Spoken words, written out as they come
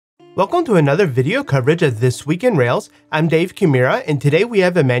Welcome to another video coverage of This Week in Rails. I'm Dave Kimura, and today we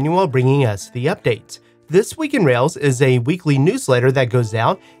have Emmanuel bringing us the updates. This Week in Rails is a weekly newsletter that goes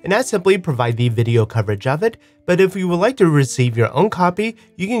out, and I simply provide the video coverage of it. But if you would like to receive your own copy,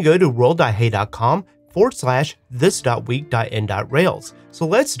 you can go to world.hey.com/this.week.in.rails. So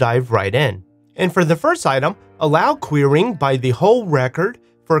let's dive right in. And for the first item, allow querying by the whole record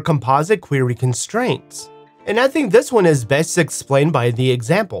for composite query constraints. And I think this one is best explained by the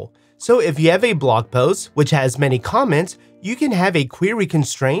example. So if you have a blog post which has many comments, you can have a query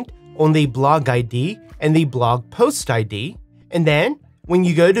constraint on the blog ID and the blog post ID. And then when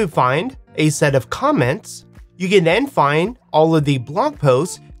you go to find a set of comments, you can then find all of the blog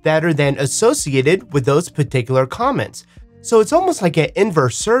posts that are then associated with those particular comments. So it's almost like an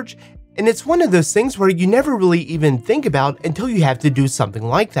inverse search, and it's one of those things where you never really even think about until you have to do something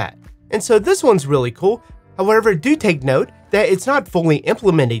like that. And so this one's really cool. However, do take note that it's not fully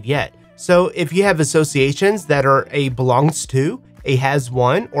implemented yet. So if you have associations that are a belongs to, a has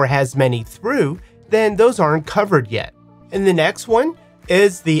one, or has many through, then those aren't covered yet. And the next one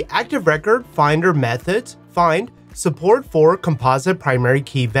is the active record FinderMethods find support for composite primary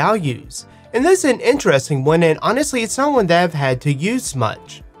key values. And this is an interesting one, and honestly, it's not one that I've had to use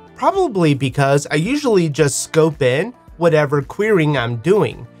much. Probably because I usually just scope in whatever querying I'm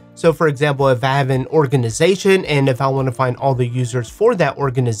doing. So for example, if I have an organization and if I want to find all the users for that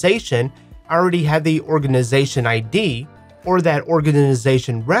organization, I already have the organization ID or that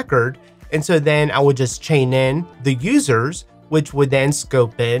organization record. And so then I would just chain in the users, which would then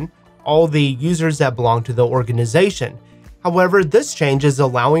scope in all the users that belong to the organization. However, this change is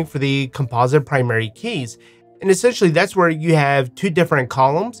allowing for the composite primary keys. And essentially that's where you have two different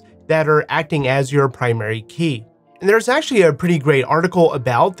columns that are acting as your primary key. And there's actually a pretty great article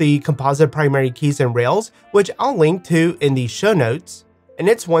about the composite primary keys in Rails, which I'll link to in the show notes. And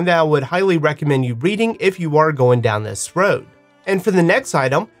it's one that I would highly recommend you reading if you are going down this road. And for the next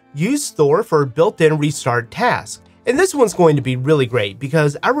item, use Thor for built-in restart tasks. And this one's going to be really great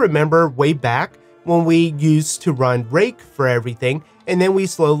because I remember way back when we used to run rake for everything, and then we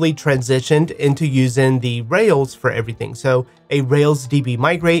slowly transitioned into using the Rails for everything. So a Rails DB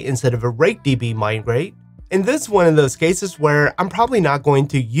migrate instead of a rake DB migrate. And this is one of those cases where I'm probably not going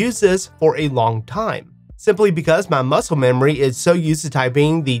to use this for a long time, simply because my muscle memory is so used to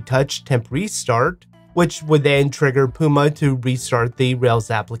typing the touch temp restart, which would then trigger Puma to restart the Rails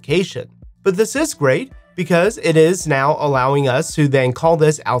application. But this is great because it is now allowing us to then call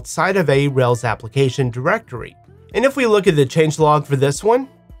this outside of a Rails application directory. And if we look at the changelog for this one,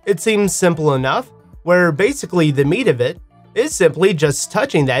 it seems simple enough, where basically the meat of it is simply just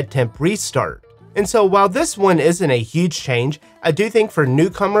touching that temp restart. And so while this one isn't a huge change, I do think for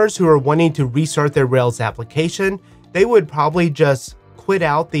newcomers who are wanting to restart their Rails application, they would probably just quit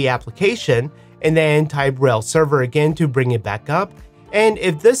out the application and then type Rails server again to bring it back up. And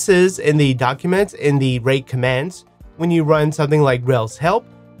if this is in the documents in the rake commands, when you run something like Rails help,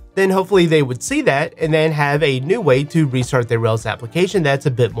 then hopefully they would see that and then have a new way to restart their Rails application that's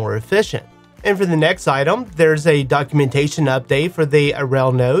a bit more efficient. And for the next item, there's a documentation update for the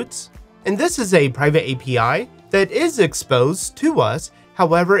Arel nodes. And this is a private API that is exposed to us.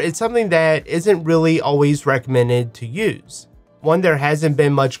 However, it's something that isn't really always recommended to use. One, there hasn't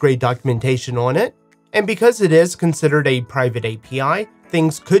been much great documentation on it. And because it is considered a private API,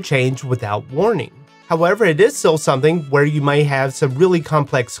 things could change without warning. However, it is still something where you might have some really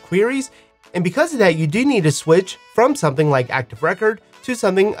complex queries. And because of that, you do need to switch from something like Active Record to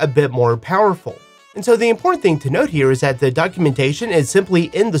something a bit more powerful. And so the important thing to note here is that the documentation is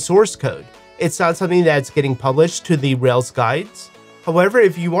simply in the source code. It's not something that's getting published to the Rails guides. However,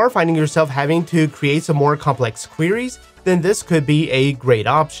 if you are finding yourself having to create some more complex queries, then this could be a great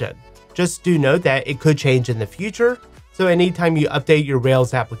option. Just do note that it could change in the future. So anytime you update your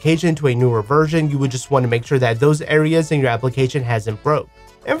Rails application to a newer version, you would just want to make sure that those areas in your application hasn't broke.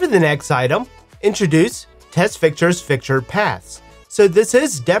 And for the next item, introduce TestFixtures fixture paths. So this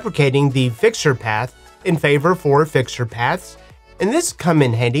is deprecating the fixture path in favor for fixture paths, and this come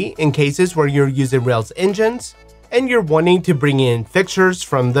in handy in cases where you're using Rails engines and you're wanting to bring in fixtures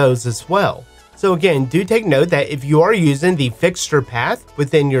from those as well. So again, do take note that if you are using the fixture path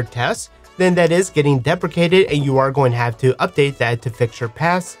within your tests, then that is getting deprecated and you are going to have to update that to fixture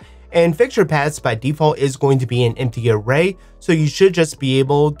paths. And fixture paths by default is going to be an empty array, so you should just be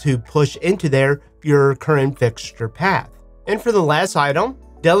able to push into there your current fixture path. And for the last item,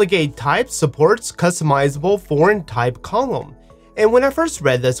 Delegated Type supports customizable foreign type column. And when I first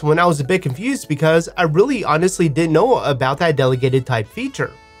read this one, I was a bit confused because I really honestly didn't know about that delegated type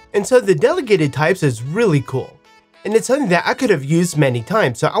feature. And so the delegated types is really cool. And it's something that I could have used many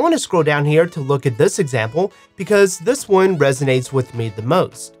times. So I want to scroll down here to look at this example because this one resonates with me the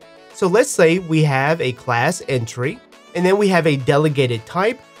most. So let's say we have a class entry, and then we have a delegated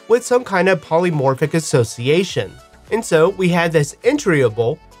type with some kind of polymorphic association. And so we have this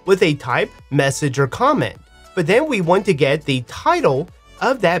entryable with a type, message, or comment. But then we want to get the title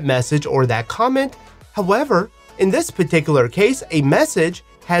of that message or that comment. However, in this particular case, a message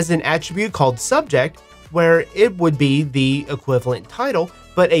has an attribute called subject, where it would be the equivalent title,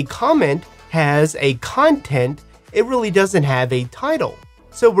 but a comment has a content. It really doesn't have a title.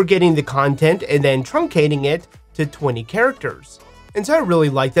 So we're getting the content and then truncating it to 20 characters. And so I really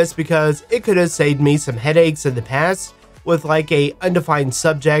like this because it could have saved me some headaches in the past with like a undefined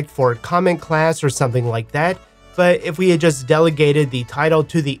subject for a comment class or something like that. But if we had just delegated the title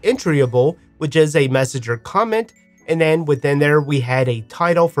to the entryable, which is a message or comment, and then within there we had a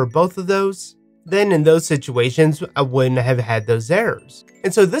title for both of those, then in those situations, I wouldn't have had those errors.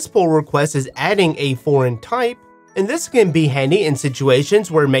 And so this pull request is adding a foreign type, and this can be handy in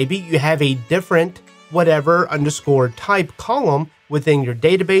situations where maybe you have a different whatever underscore type column within your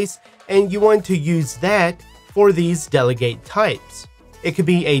database, and you want to use that for these delegate types. It could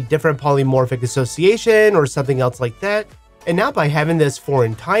be a different polymorphic association or something else like that. And now by having this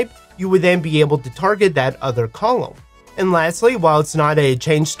foreign type, you would then be able to target that other column. And lastly, while it's not a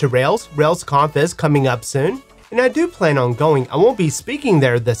change to Rails, RailsConf is coming up soon, and I do plan on going. I won't be speaking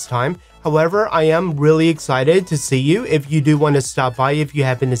there this time. However, I am really excited to see you if you do want to stop by if you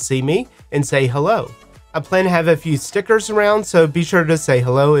happen to see me and say hello. I plan to have a few stickers around, so be sure to say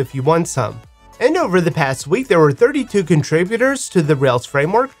hello if you want some. And over the past week, there were 32 contributors to the Rails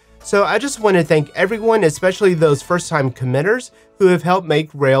framework, so I just want to thank everyone, especially those first-time committers who have helped make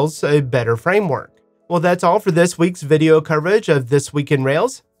Rails a better framework. Well, that's all for this week's video coverage of This Week in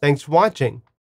Rails. Thanks for watching.